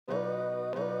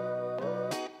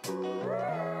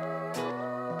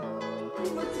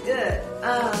good.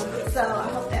 So I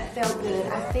hope that felt good.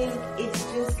 I think it's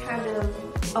just kind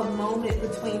of a moment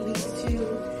between these two.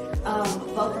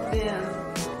 Both of them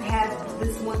have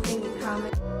this one thing in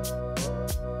common.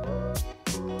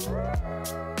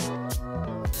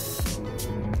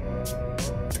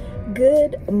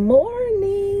 Good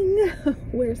morning.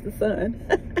 Where's the sun?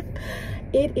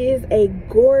 It is a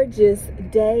gorgeous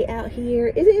day out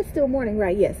here. It is still morning,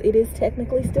 right? Yes, it is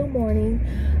technically still morning.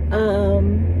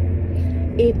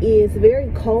 It is very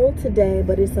cold today,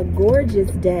 but it's a gorgeous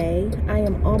day. I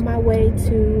am on my way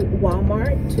to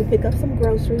Walmart to pick up some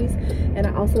groceries, and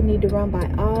I also need to run by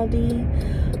Aldi.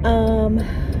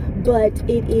 But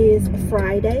it is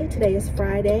Friday. Today is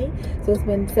Friday, so it's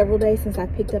been several days since I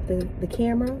picked up the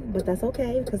camera, but that's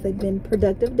okay because they've been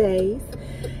productive days.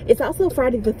 It's also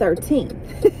Friday the 13th.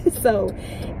 So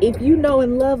if you know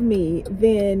and love me,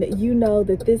 then you know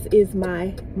that this is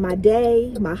my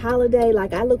day, my holiday.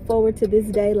 Like, I look forward to this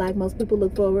day like most people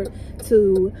look forward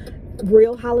to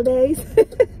real holidays.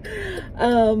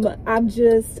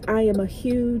 I am a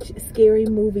huge scary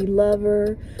movie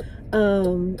lover.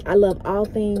 I love all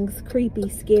things creepy,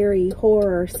 scary,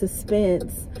 horror,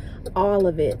 suspense, all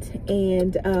of it.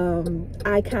 And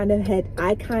I kind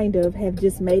of have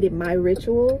just made it my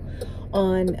ritual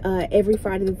on every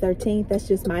Friday the 13th. That's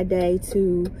just my day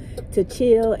to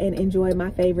chill and enjoy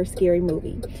my favorite scary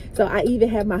movie. So I even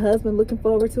have my husband looking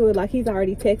forward to it. Like, he's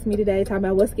already texted me today talking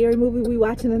about what scary movie we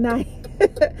watching tonight.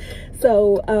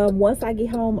 So once I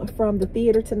get home from the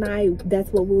theater tonight, that's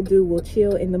what we'll do. We'll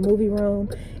chill in the movie room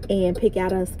and pick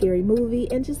out a scary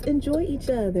movie and just enjoy each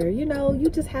other. You know, you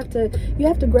have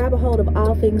to grab a hold of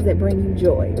all things that bring you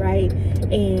joy, right?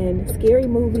 And scary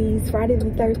movies, Friday the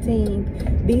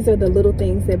 13th, these are the little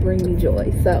things that bring me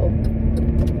joy. So,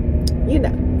 you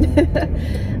know.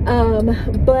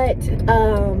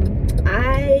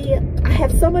 I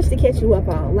have so much to catch you up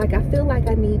on. Like, I feel like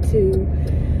I need to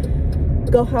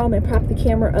go home and prop the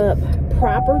camera up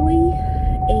properly.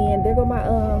 And there go my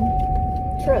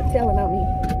truck telling on me.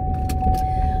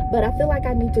 But I feel like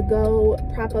I need to go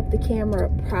prop up the camera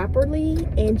properly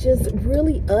and just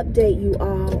really update you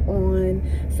all on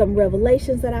some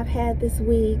revelations that I've had this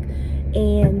week.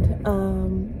 And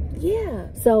yeah,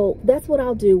 so that's what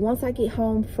I'll do. Once I get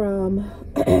home from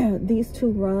these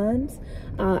two runs,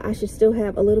 I should still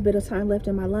have a little bit of time left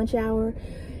in my lunch hour.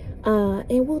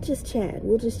 And we'll just chat.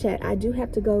 I do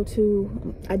have to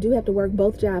work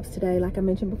both jobs today. Like I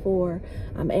mentioned before,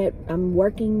 I'm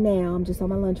working now. I'm just on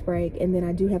my lunch break, and then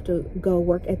I do have to go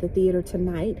work at the theater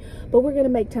tonight. But we're gonna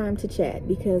make time to chat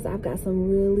because I've got some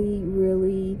really,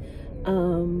 really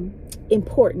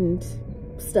important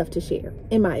stuff to share,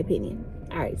 in my opinion.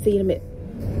 All right, see you in a minute.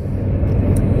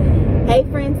 Hey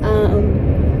friends,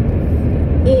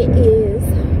 it is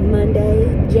Monday,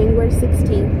 January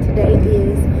 16th. Today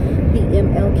is the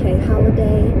MLK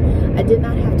holiday. I did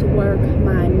not have to work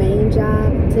my main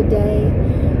job today,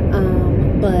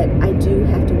 but I do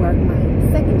have to work my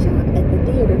second job at the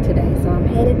theater today. So I'm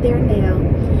headed there now.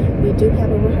 We do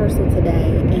have a rehearsal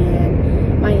today,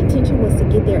 and my intention was to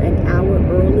get there an hour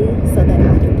early so that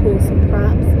I can pull some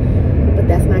props, but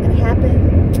that's not going to happen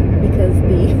because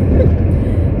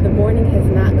the morning has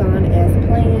not gone as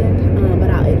planned, but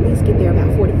I'll at least get there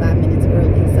about 45 minutes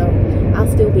early, so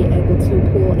I'll still be able to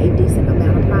pull a decent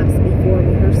amount of props before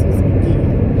rehearsals begin.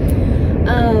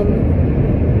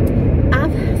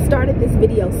 I've started this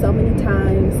video so many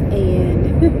times,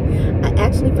 and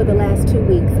actually for the last 2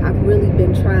 weeks I've really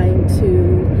been trying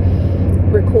to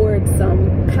record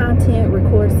some content,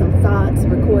 record some thoughts,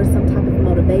 record some type of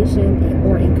motivation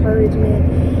or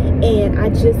encouragement, and I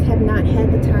just have not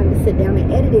had the time to sit down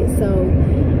and edit it. So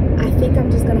I think I'm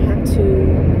just gonna have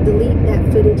to delete that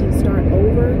footage and start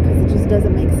over because it just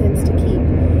doesn't make sense to keep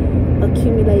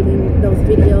accumulating those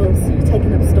videos,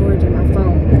 taking up storage in my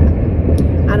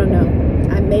phone. I don't know.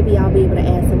 Maybe I'll be able to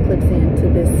add some clips into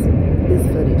this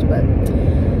footage, but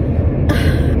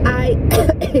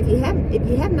if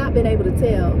you have not been able to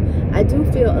tell, I do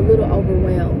feel a little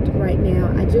overwhelmed right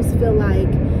now. I just feel like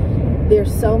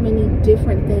there's so many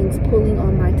different things pulling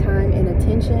on my time and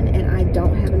attention, and I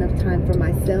don't have enough time for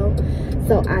myself.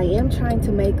 So I am trying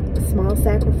to make small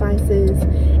sacrifices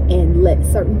and let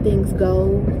certain things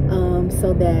go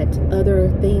so that other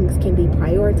things can be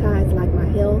prioritized, like my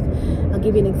health. I'll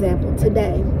give you an example.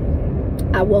 Today,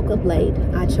 I woke up late.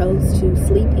 I chose to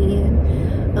sleep in.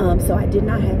 So I did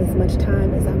not have as much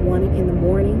time as I wanted in the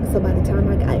morning. So by the time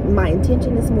my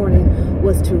intention this morning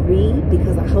was to read,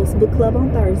 because I host book club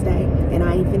on Thursday and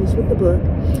I ain't finished with the book.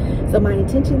 So my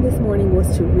intention this morning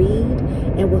was to read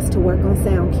and was to work on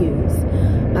sound cues.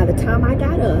 By the time I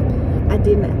got up, I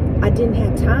didn't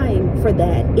have time for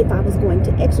that if I was going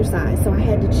to exercise. So I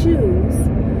had to choose,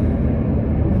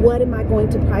 what am I going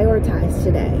to prioritize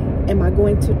today? Am I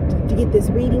going to get this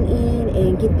reading in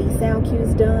and get these sound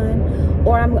cues done?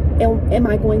 Or am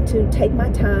I going to take my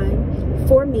time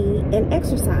for me and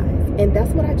exercise? And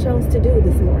that's what I chose to do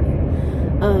this morning.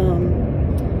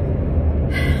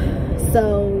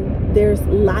 So there's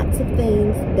lots of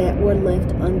things that were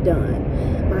left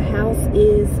undone. My house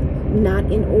is not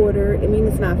in order. I mean,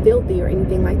 it's not filthy or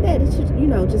anything like that. It's just, you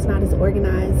know, just not as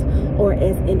organized or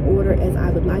as in order as I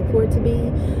would like for it to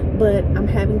be. But I'm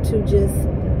having to just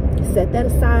set that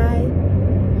aside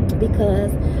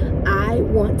because I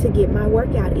want to get my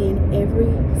workout in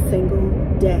every single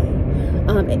day.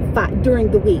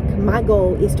 During the week, my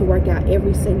goal is to work out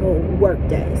every single work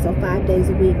day. So 5 days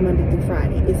a week, Monday through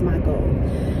Friday is my goal.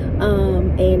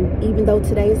 And even though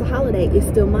today is a holiday, it's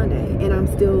still Monday, and I'm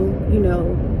still, you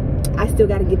know, I still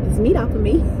got to get this meat off of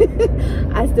me.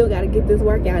 I still got to get this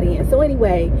workout in. So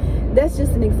anyway, that's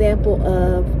just an example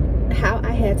of how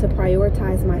I had to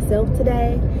prioritize myself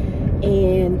today.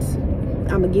 And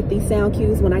I'm gonna get these sound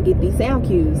cues when I get these sound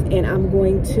cues, and I'm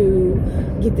going to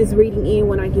get this reading in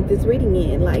when I get this reading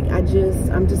in. Like, I'm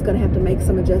just gonna have to make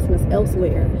some adjustments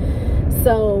elsewhere.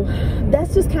 So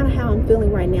that's just kind of how I'm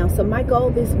feeling right now. So my goal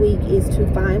this week is to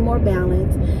find more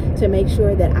balance, to make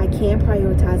sure that I can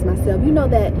prioritize myself. You know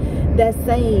that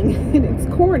saying, and it's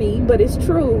corny, but it's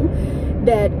true,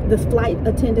 that the flight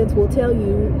attendants will tell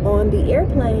you on the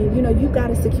airplane, you know, you've got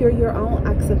to secure your own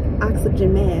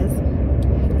oxygen mask.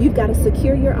 You've got to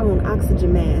secure your own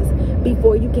oxygen mask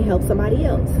before you can help somebody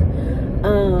else.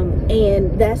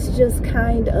 And that's just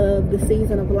kind of the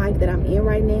season of life that I'm in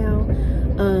right now.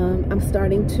 I'm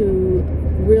starting to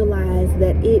realize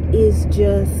that it is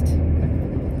just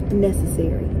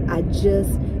necessary. I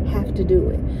just have to do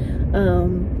it.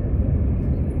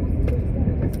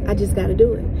 I just got to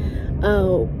do it.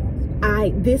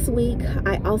 This week,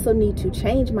 I also need to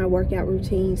change my workout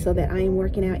routine so that I am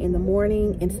working out in the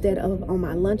morning instead of on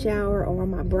my lunch hour or on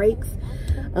my breaks,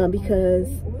 because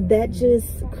that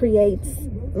just creates,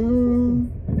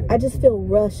 I just feel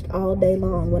rushed all day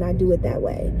long when I do it that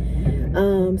way.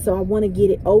 So I want to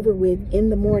get it over with in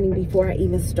the morning before I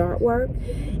even start work.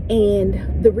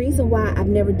 And the reason why I've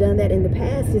never done that in the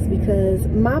past is because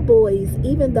my boys,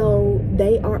 even though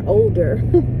they are older,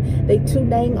 they too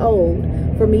dang old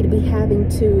for me to be having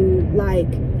to like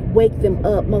wake them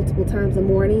up multiple times a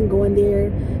morning, go in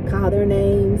there, call their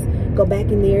names, go back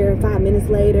in there 5 minutes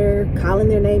later, calling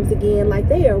their names again. Like,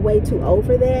 they are way too old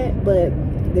for that, but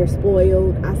they're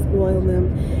spoiled. I spoil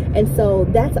them. And so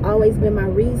that's always been my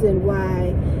reason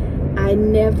why I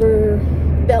never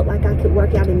felt like I could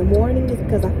work out in the morning, is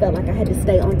because I felt like I had to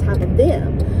stay on top of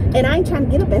them. And I ain't trying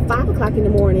to get up at 5 o'clock in the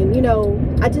morning. You know,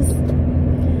 I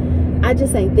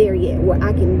just ain't there yet where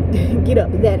I can get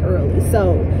up that early.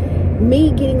 So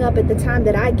me getting up at the time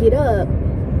that I get up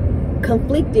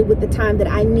conflicted with the time that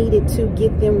I needed to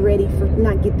get them ready for,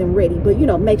 not get them ready, but, you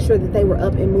know, make sure that they were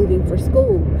up and moving for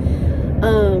school.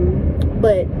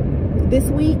 But this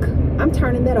week, I'm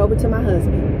turning that over to my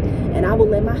husband. And I will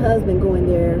let my husband go in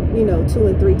there, you know, 2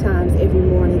 and 3 times every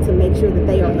morning to make sure that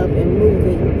they are up and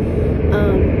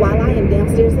moving, while I am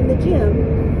downstairs in the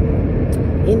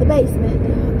gym, in the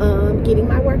basement, getting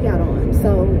my workout on.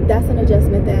 So that's an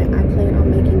adjustment that I plan on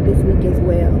making this week as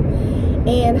well.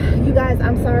 And you guys,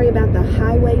 I'm sorry about the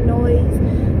highway noise.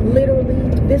 Literally,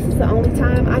 this is the only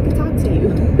time I can talk to you.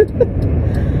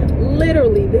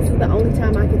 Literally, this is the only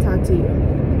time I can talk to you.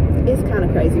 It's kind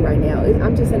of crazy right now.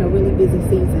 I'm just in a really busy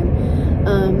season.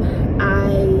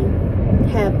 I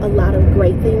have a lot of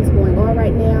great things going on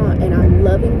right now, and I'm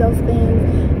loving those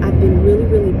things. I've been really,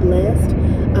 really blessed,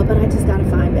 but I just got to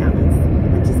find balance.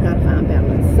 I just got to find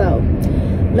balance. So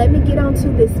let me get on to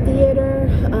this theater.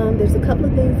 There's a couple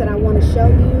of things that I want to show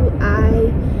you. I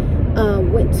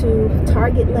went to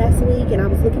Target last week, and I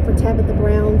was looking for Tabitha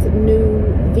Brown's new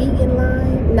vegan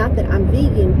line. Not that I'm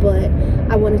vegan, but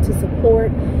I wanted to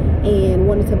support and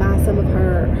wanted to buy some of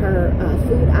her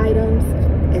food items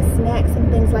and snacks and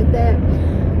things like that.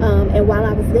 And while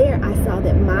I was there, I saw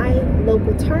that my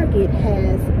local Target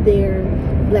has their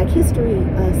Black History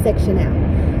section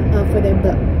out for their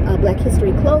Black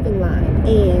History clothing line.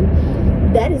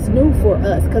 And that is new for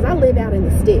us because I live out in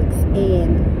the sticks,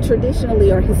 and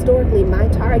traditionally or historically my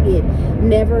Target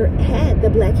never had the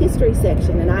Black History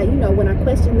section. And I, you know, when I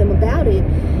questioned them about it,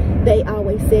 they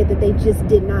always said that they just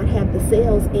did not have the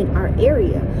sales in our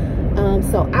area.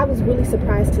 So I was really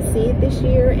surprised to see it this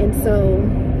year. And so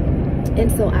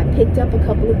And so I picked up a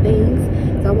couple of things.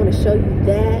 So I want to show you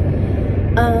that.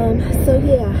 So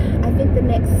yeah, I think the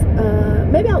next,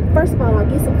 maybe first of all, I'll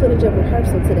get some footage of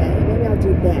rehearsal today. Maybe I'll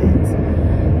do that.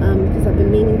 Because I've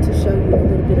been meaning to show you a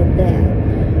little bit of that.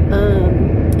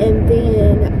 And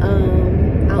then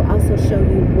I'll also show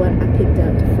you what I picked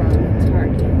up from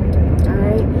Target.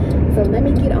 Alright, so let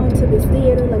me get on to this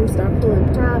theater. Let me start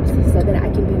pulling props so that I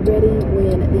can be ready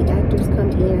when the actors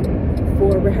come in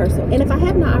for rehearsal. And if I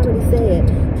have not already said,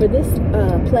 for this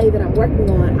play that I'm working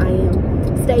on, I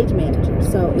am stage manager.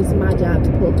 So it's my job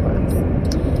to pull props.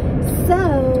 So,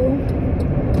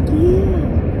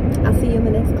 yeah, I'll see you in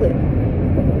the next clip.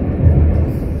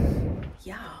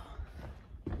 Y'all.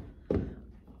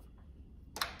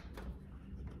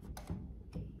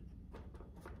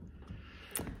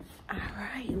 All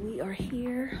right, we are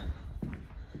here.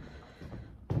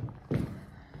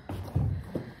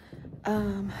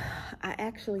 I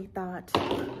actually thought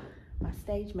my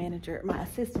stage manager, my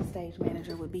assistant stage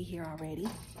manager would be here already,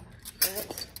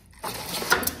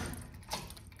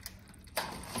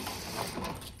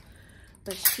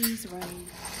 but she's running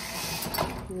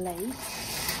late.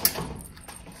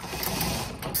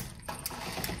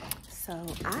 So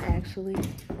I actually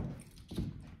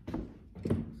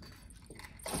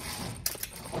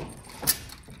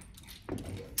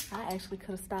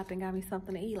could have stopped and got me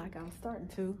something to eat like I was starting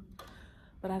to,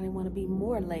 but I didn't want to be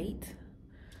more late.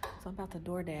 So I'm about to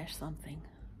DoorDash something.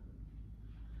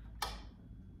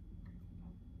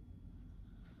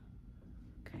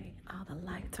 Okay, all the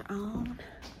lights are on.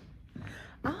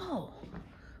 Oh,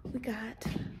 we got,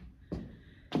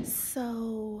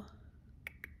 so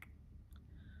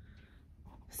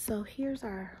here's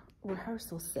our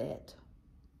rehearsal set.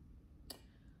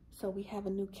 So we have a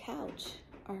new couch.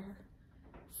 Our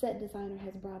set designer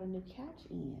has brought a new couch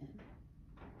in.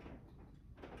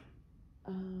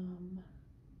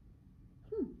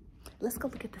 Let's go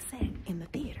look at the set in the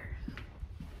theater.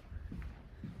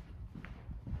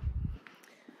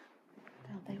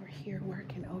 Well, they were here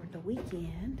working over the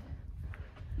weekend.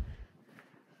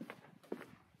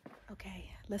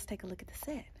 Okay, let's take a look at the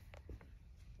set.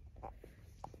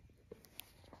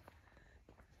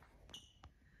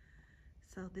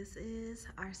 So this is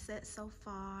our set so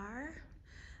far.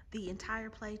 The entire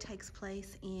play takes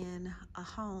place in a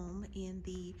home, in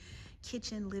the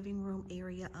kitchen living room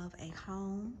area of a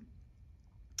home.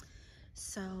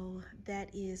 So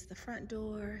that is the front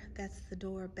door. That's the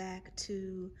door back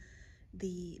to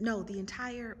the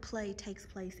entire play takes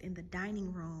place in the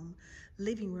dining room,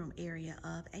 living room area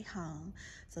of a home.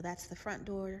 So that's the front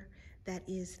door. That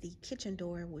is the kitchen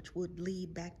door, which would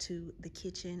lead back to the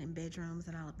kitchen and bedrooms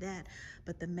and all of that.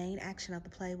 But the main action of the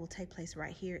play will take place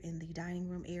right here in the dining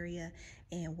room area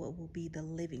and what will be the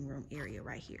living room area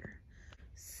right here.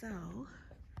 So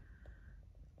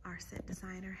our set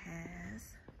designer has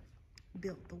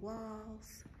built the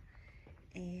walls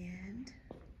and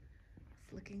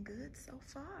it's looking good so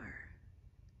far.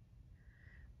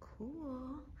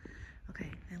 Cool.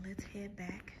 Okay, now let's head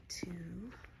back to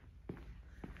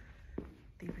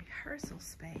the rehearsal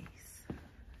space.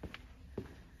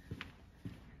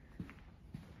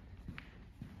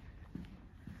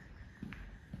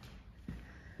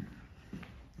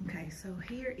 Okay, so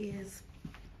here is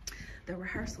the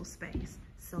rehearsal space.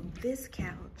 So this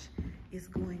couch is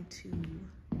going to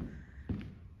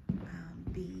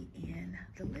be in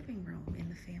the living room, in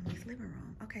the family's living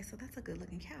room. Okay, so that's a good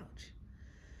looking couch.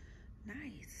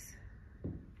 Nice.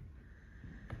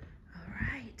 All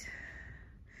right.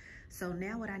 So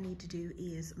now what I need to do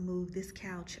is move this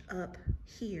couch up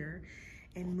here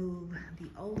and move the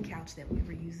old couch that we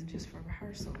were using just for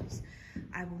rehearsals.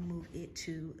 I will move it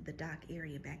to the dock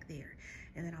area back there,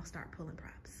 and then I'll start pulling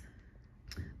props.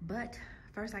 But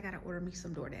first I gotta order me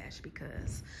some DoorDash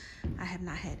because I have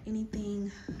not had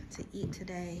anything to eat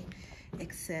today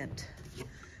except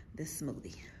this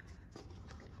smoothie.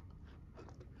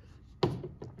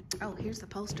 Oh, here's the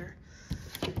poster.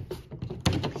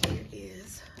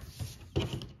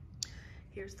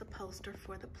 Here's the poster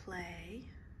for the play.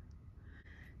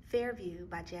 Fairview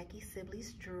by Jackie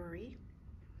Sibley's Drury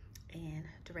and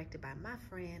directed by my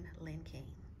friend Lynn King.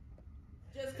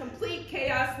 Just complete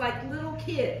chaos like little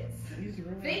kids.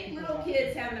 Think little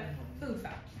kids having a food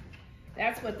fight.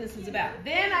 That's what this is about.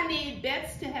 Then I need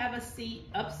Bets to have a seat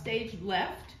upstage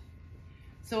left.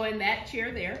 So in that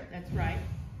chair there, that's right.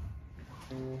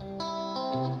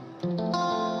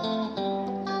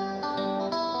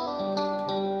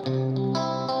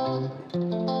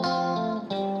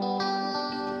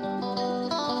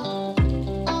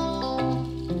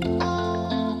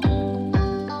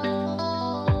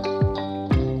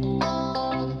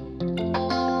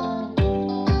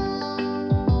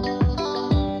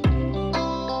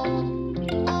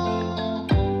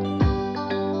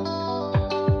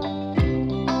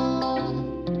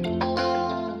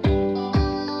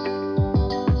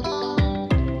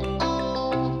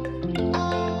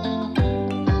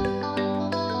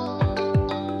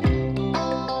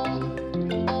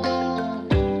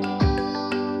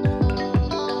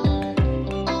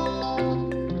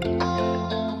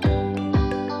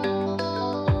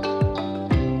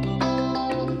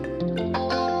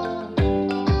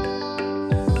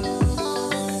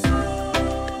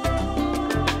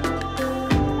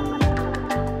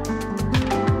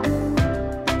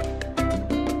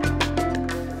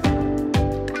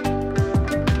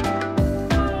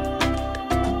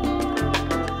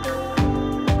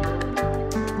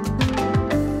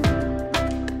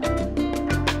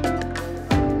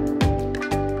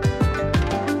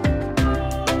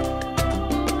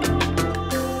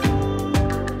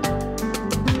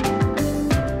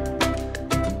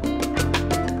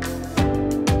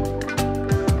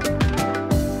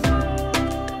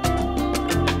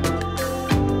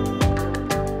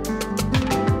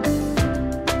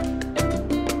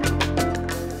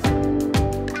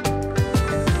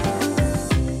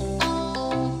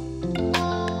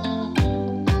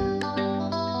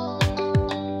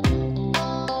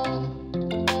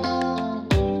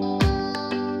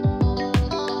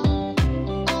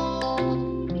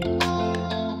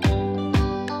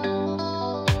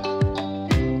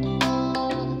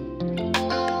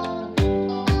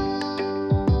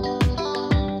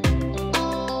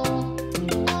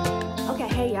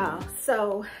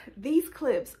 So these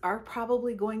clips are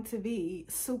probably going to be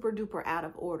super duper out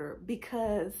of order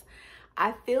because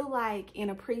I feel like in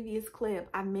a previous clip,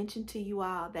 I mentioned to you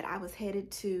all that I was headed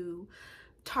to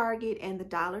Target and the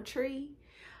Dollar Tree.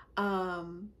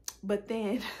 But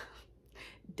then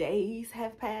days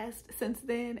have passed since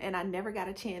then and I never got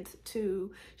a chance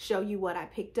to show you what I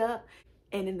picked up.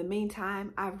 And in the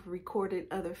meantime, I've recorded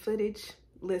other footage.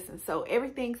 Listen, so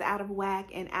everything's out of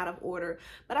whack and out of order,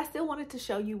 but I still wanted to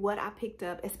show you what I picked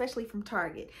up, especially from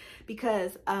Target,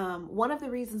 because one of the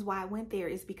reasons why I went there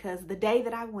is because the day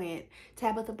that I went,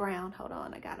 Tabitha Brown, hold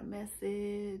on, I got a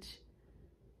message.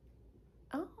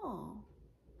 Oh,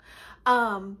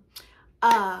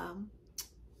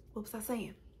 what was I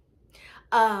saying?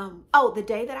 Oh, the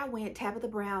day that I went, Tabitha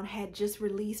Brown had just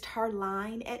released her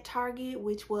line at Target,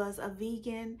 which was a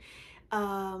vegan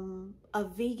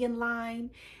line,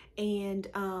 and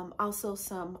also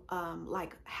some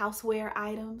like houseware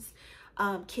items,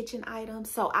 kitchen items.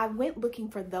 So I went looking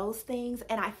for those things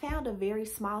and I found a very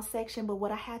small section, but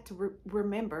what I had to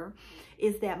remember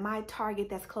is that my Target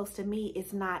that's close to me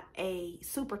is not a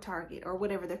super Target or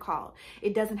whatever they're called.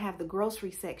 It doesn't have the grocery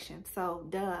section. So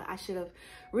duh, I should have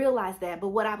realized that. But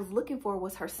what I was looking for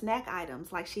was her snack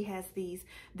items. Like she has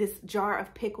this jar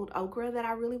of pickled okra that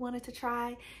I really wanted to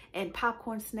try, and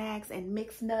popcorn snacks and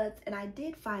mixed nuts. And I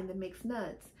did find the mixed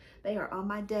nuts. They are on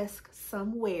my desk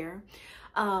somewhere.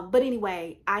 But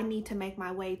anyway, I need to make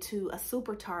my way to a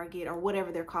super Target or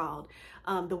whatever they're called,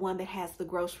 the one that has the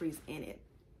groceries in it.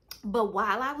 But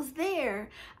while I was there,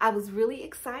 I was really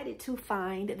excited to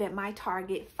find that my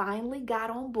Target finally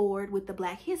got on board with the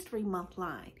Black History Month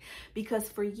line, because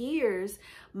for years,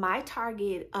 my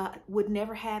Target would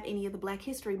never have any of the Black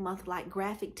History Month like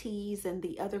graphic tees and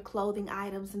the other clothing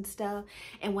items and stuff.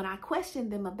 And when I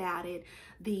questioned them about it,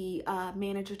 the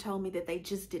manager told me that they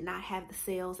just did not have the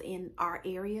sales in our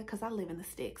area, because I live in the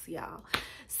sticks, y'all.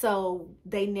 So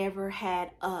they never had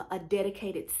a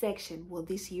dedicated section. Well,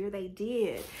 this year they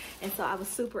did. And so I was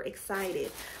super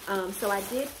excited. So I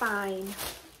did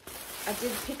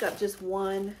pick up just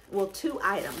two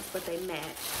items, but they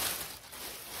match.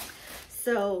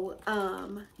 So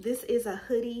this is a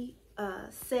hoodie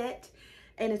set,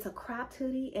 and it's a cropped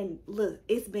hoodie, and look,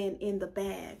 it's been in the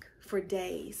bag for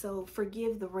days, so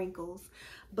forgive the wrinkles.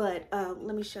 But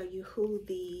let me show you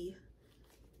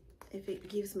if it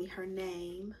gives me her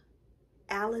name.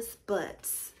 Alice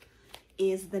Butts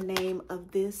is the name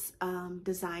of this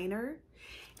designer,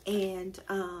 and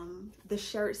the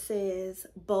shirt says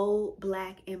bold,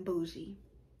 black, and bougie,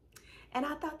 and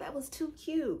I thought that was too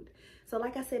cute. So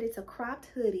like I said, it's a cropped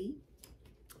hoodie.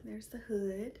 There's the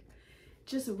hood,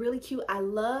 just really cute. I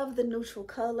love the neutral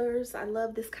colors. I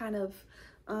love this kind of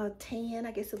tan,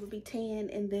 I guess it would be tan,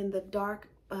 and then the dark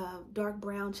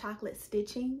brown chocolate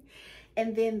stitching,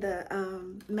 and then the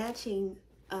matching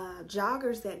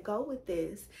joggers that go with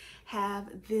this have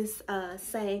this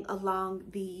saying along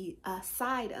the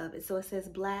side of it. So it says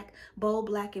black, bold,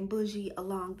 black, and bougie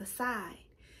along the side.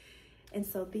 And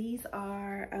so these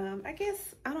are, I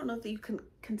guess, I don't know if you can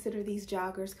consider these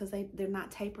joggers because they're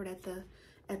not tapered at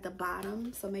the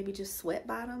bottom. So maybe just sweat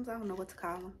bottoms. I don't know what to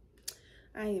call them.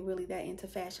 I ain't really that into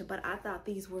fashion, but I thought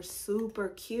these were super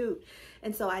cute.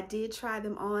 And so I did try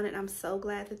them on, and I'm so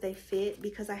glad that they fit,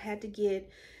 because I had to get,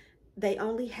 they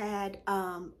only had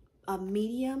a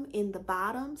medium in the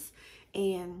bottoms,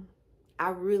 and I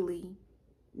really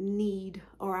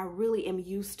am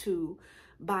used to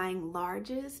buying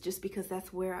larges just because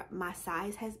that's where my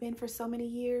size has been for so many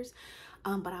years.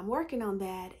 But I'm working on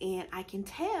that, and I can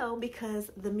tell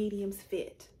because the mediums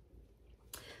fit.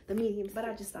 But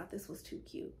I just thought this was too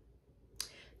cute.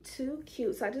 Too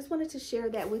cute. So I just wanted to share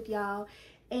that with y'all.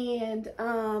 And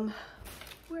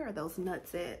where are those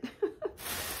nuts at?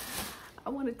 I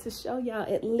wanted to show y'all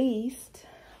at least,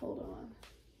 hold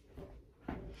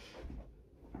on.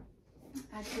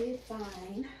 I did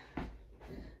find,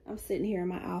 I'm sitting here in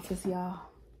my office, y'all.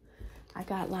 I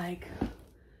got like,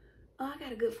 I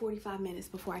got a good 45 minutes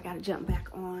before I got to jump back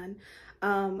on.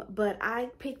 But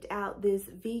I picked out this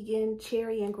vegan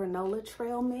cherry and granola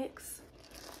trail mix.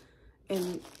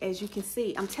 And as you can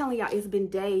see, I'm telling y'all, it's been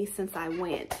days since I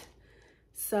went.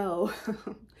 So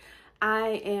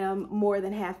I am more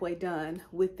than halfway done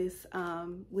with this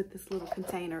little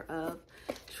container of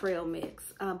trail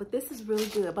mix. But this is really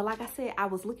good. But like I said, I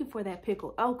was looking for that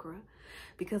pickled okra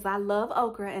because I love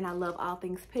okra and I love all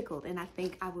things pickled, and I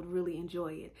think I would really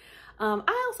enjoy it.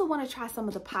 I also want to try some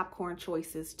of the popcorn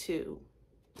choices too.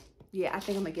 Yeah, I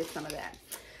think I'm gonna get some of that.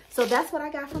 So that's what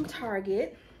I got from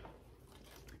Target.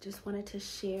 just wanted to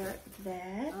share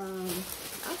that.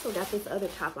 I also got this other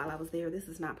top while I was there. This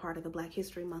is not part of the Black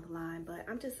History Month line, but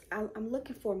I'm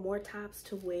looking for more tops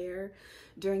to wear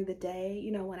during the day,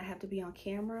 you know, when I have to be on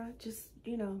camera, just,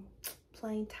 you know,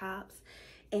 plain tops.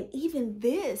 And even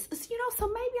this, you know, so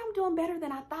maybe I'm doing better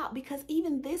than I thought, because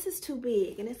even this is too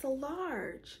big and it's a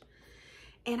large.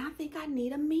 And I think I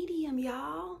need a medium,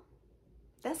 y'all.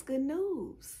 That's good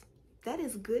news. That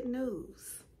is good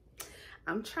news.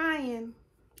 I'm trying.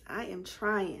 I am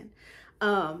trying.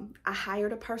 I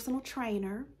hired a personal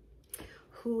trainer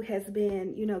who has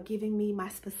been, you know, giving me my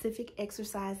specific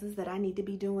exercises that I need to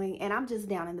be doing. And I'm just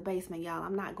down in the basement, y'all.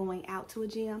 I'm not going out to a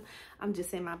gym. I'm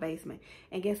just in my basement.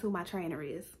 And guess who my trainer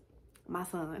is? My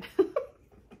son.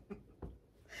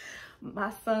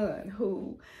 My son,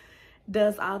 who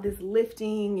does all this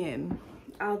lifting and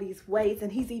all these weights.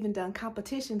 And he's even done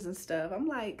competitions and stuff. I'm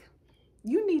like,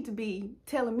 you need to be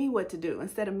telling me what to do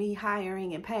instead of me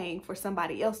hiring and paying for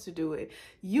somebody else to do it.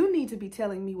 You need to be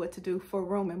telling me what to do for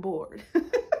room and board.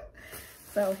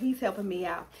 So he's helping me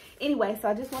out. Anyway, so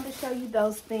I just wanted to show you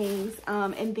those things.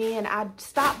 And then I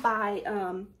stopped by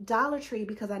Dollar Tree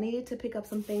because I needed to pick up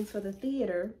some things for the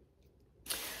theater.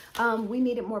 We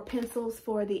needed more pencils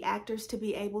for the actors to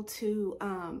be able to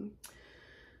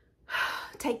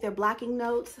take their blocking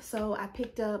notes. So I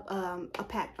picked up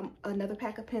another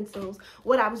pack of pencils.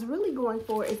 What I was really going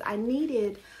for is I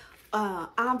needed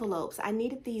envelopes. I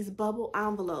needed these bubble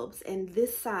envelopes in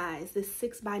this size, this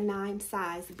 6x9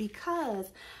 size,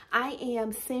 because I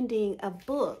am sending a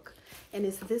book, and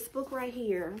it's this book right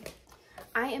here.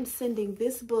 I am sending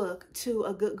this book to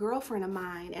a good girlfriend of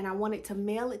mine, and I wanted to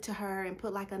mail it to her and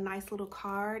put like a nice little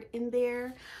card in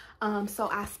there. So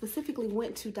I specifically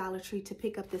went to Dollar Tree to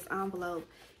pick up this envelope,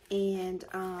 and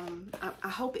I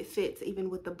hope it fits even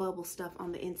with the bubble stuff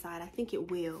on the inside. I think it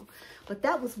will. But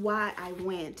that was why I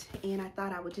went, and I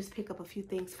thought I would just pick up a few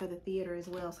things for the theater as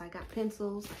well. So I got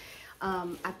pencils.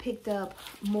 I picked up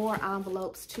more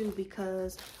envelopes too,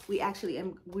 because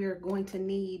we're going to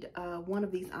need one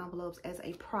of these envelopes as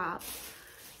a prop.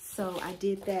 So I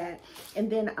did that.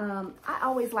 And then I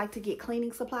always like to get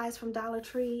cleaning supplies from Dollar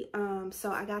Tree.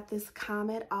 So I got this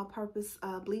Comet all-purpose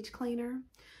bleach cleaner.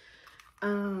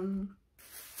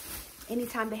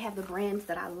 Anytime they have the brands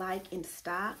that I like in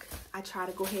stock, I try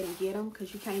to go ahead and get them,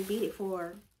 because you can't beat it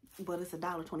for, well, it's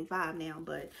 $1.25 now,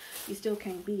 but you still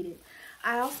can't beat it.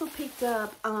 I also picked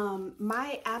up,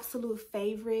 my absolute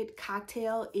favorite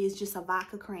cocktail is just a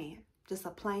vodka cran, just a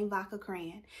plain vodka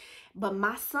cran. But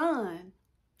my son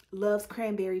loves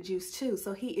cranberry juice too,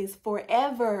 so he is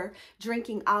forever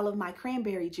drinking all of my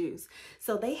cranberry juice.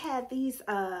 So they had these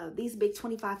big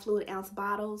 25 fluid ounce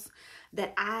bottles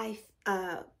that I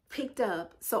picked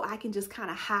up so I can just kind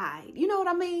of hide. You know what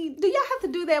I mean? Do y'all have to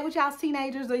do that with y'all's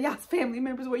teenagers or y'all's family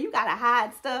members where you gotta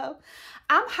hide stuff?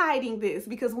 I'm hiding this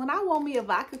because when I want me a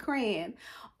vodka cran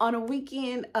on a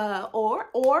weekend or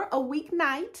a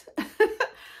weeknight,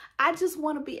 I just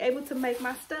want to be able to make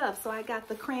my stuff. So I got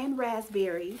the cran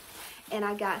raspberry, and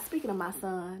I got, speaking of my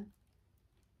son,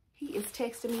 he is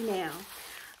texting me now.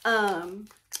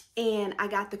 And I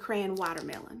got the cran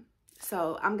watermelon.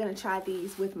 So I'm going to try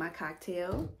these with my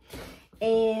cocktail.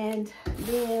 And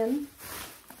then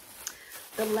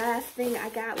the last thing I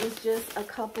got was just a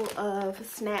couple of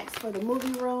snacks for the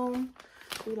movie room.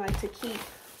 We like to keep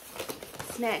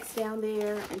snacks down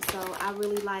there, and so I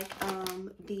really like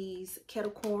these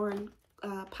kettle corn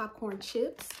popcorn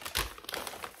chips.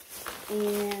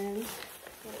 And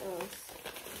what else?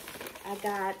 I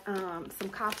got some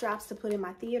cough drops to put in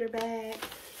my theater bag.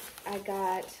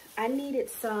 I needed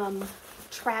some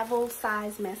travel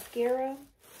size mascara,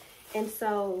 and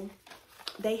so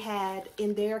they had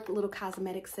in their little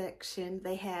cosmetic section,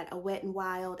 they had a Wet n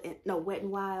Wild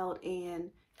and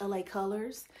LA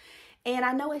Colors. And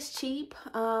I know it's cheap,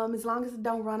 as long as it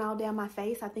don't run all down my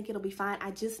face, I think it'll be fine.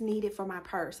 I just need it for my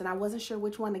purse, and I wasn't sure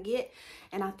which one to get,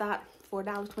 and I thought for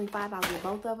 $1.25 I'll get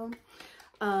both of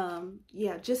them.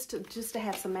 Yeah, just to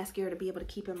have some mascara to be able to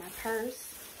keep in my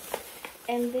purse.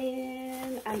 And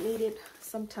then I needed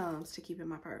some Tums to keep in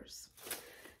my purse.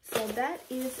 So that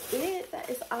is it. That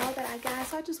is all that I got.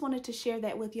 So I just wanted to share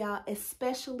that with y'all,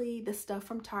 especially the stuff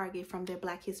from Target from their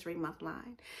Black History Month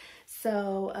line.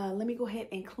 So let me go ahead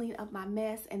and clean up my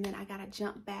mess, and then I gotta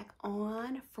jump back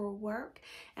on for work,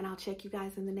 and I'll check you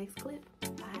guys in the next clip.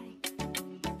 Bye.